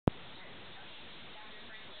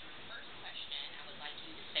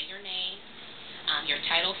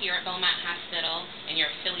here at Beaumont Hospital and your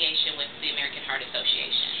affiliation with the American Heart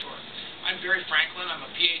Association. Sure. I'm Barry Franklin. I'm a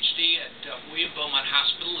PhD at William Beaumont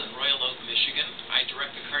Hospital in Royal Oak, Michigan. I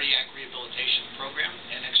direct the Cardiac Rehabilitation Program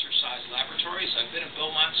and Exercise Laboratories. I've been at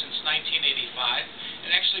Beaumont since 1985 and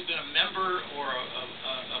actually been a member or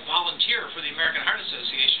a volunteer for the American Heart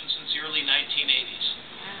Association since the early 1980s.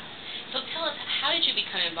 Wow. So tell us, how did you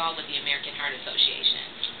become involved with the American Heart Association?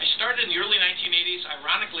 I started in the early 1980s,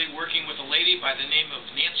 ironically working with a lady by the name of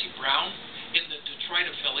Nancy Brown in the Detroit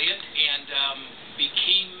affiliate, and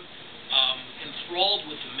became enthralled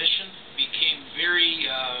with the mission, became very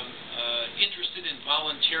interested in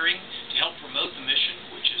volunteering to help promote the mission,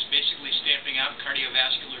 which is basically stamping out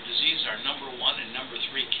cardiovascular disease, our #1 and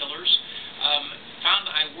 #3 killers. Found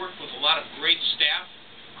I worked with a lot of great staff,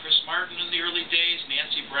 Chris Martin in the early days,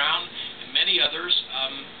 Nancy Brown, and many others,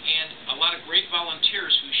 and a lot of great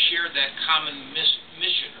volunteers who shared that common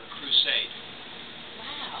mission or crusade.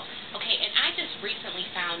 Wow. Okay, and I just recently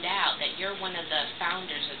found out that you're one of the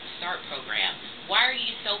founders of the START program. Why are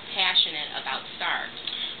you so passionate about START?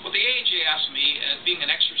 Well, the AHA asked me, being an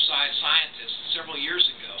exercise scientist several years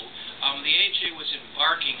ago, the AHA was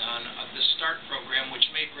embarking on the START program, which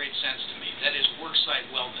made great sense to me. That is worksite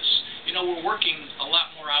wellness. You know, we're working a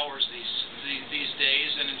lot more hours these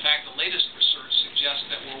days, and in fact, the latest research suggests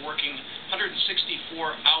that we're working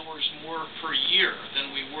 164 hours more per year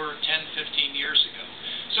than we were 10, 15 years ago.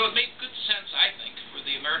 So it made good sense, I think, for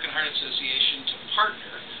the American Heart Association to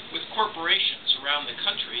partner with corporations around the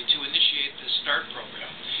country to initiate this START program.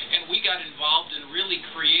 And we got involved in really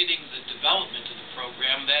creating the development of the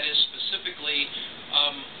program, that is specifically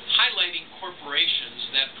highlighting corporations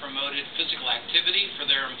that promoted physical activity for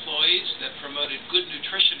their employees, that promoted good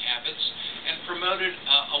nutrition habits, and promoted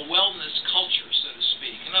a wellness culture, so to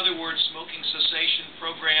speak. In other words, smoking cessation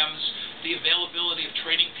programs, the availability of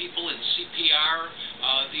training people in CPR,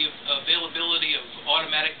 the availability of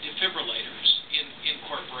automatic defibrillators in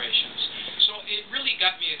corporations. So it really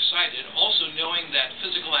got me excited, also knowing that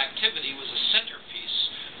physical activity was a centerpiece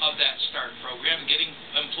of that START program, getting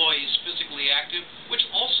employees physically active, which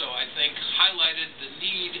also, I think, highlighted the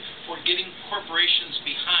need for getting corporations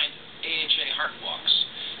behind AHA heart walks.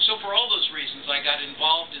 So for all those reasons, I got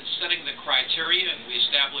involved in setting the criteria, and we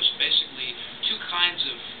established basically two kinds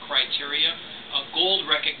of criteria, gold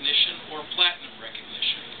recognition or platinum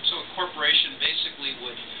recognition. So a corporation basically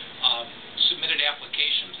would submit an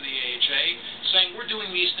application to the AHA saying, we're doing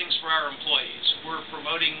these things for our employees. We're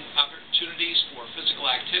promoting opportunities for physical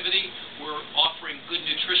activity, we're offering good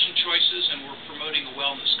nutrition choices, and we're promoting a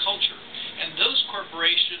wellness culture. And those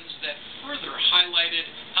corporations that further highlighted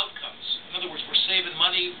outcomes, in other words, we're saving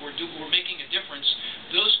money, we're making a difference,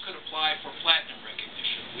 those could apply for platinum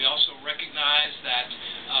recognition. We also recognize that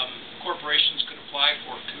corporations could apply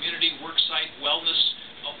for community worksite wellness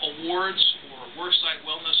awards or worksite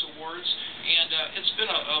wellness awards, and it's been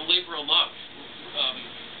a labor of love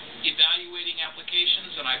evaluating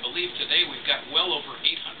applications, and I believe today we've got well over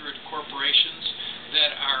 800 corporations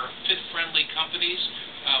that are fit-friendly companies.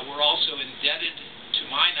 We're also indebted, to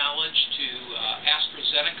my knowledge, to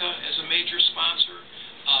AstraZeneca as a major sponsor,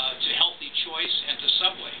 to Healthy Choice, and to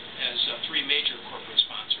Subway as three major corporate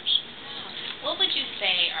sponsors. What would you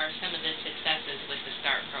say are some of the successes with the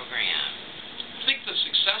START program? I think the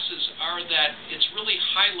successes are that it's really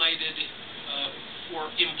highlighted for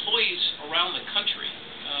employees around the country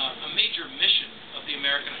a major mission of the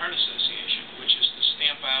American Heart Association, which is to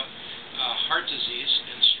stamp out heart disease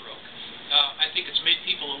and stroke. I think it's made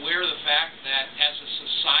people aware of the fact that as a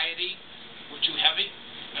society, we're too heavy.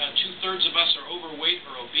 2/3 of us are overweight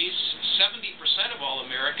or obese. 70% of all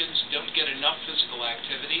Americans don't get enough physical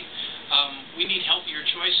activity. We need healthier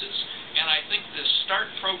choices, and I think the START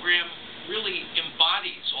program really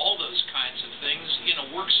embodies all those kinds of things in a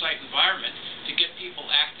worksite environment to get people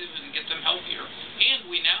active and get them healthier. And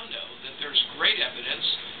we now know that there's great evidence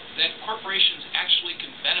that corporations actually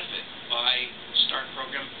can benefit by the START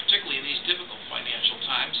program, particularly in these difficult financial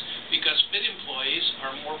times, because fit employees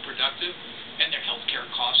are more productive and their health care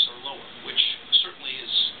costs are lower, which certainly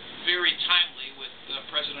is very timely with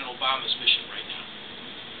President Obama's mission right now.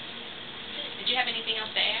 Did you have anything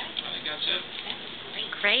else to add? I think that's it. That was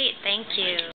great. Great, thank you.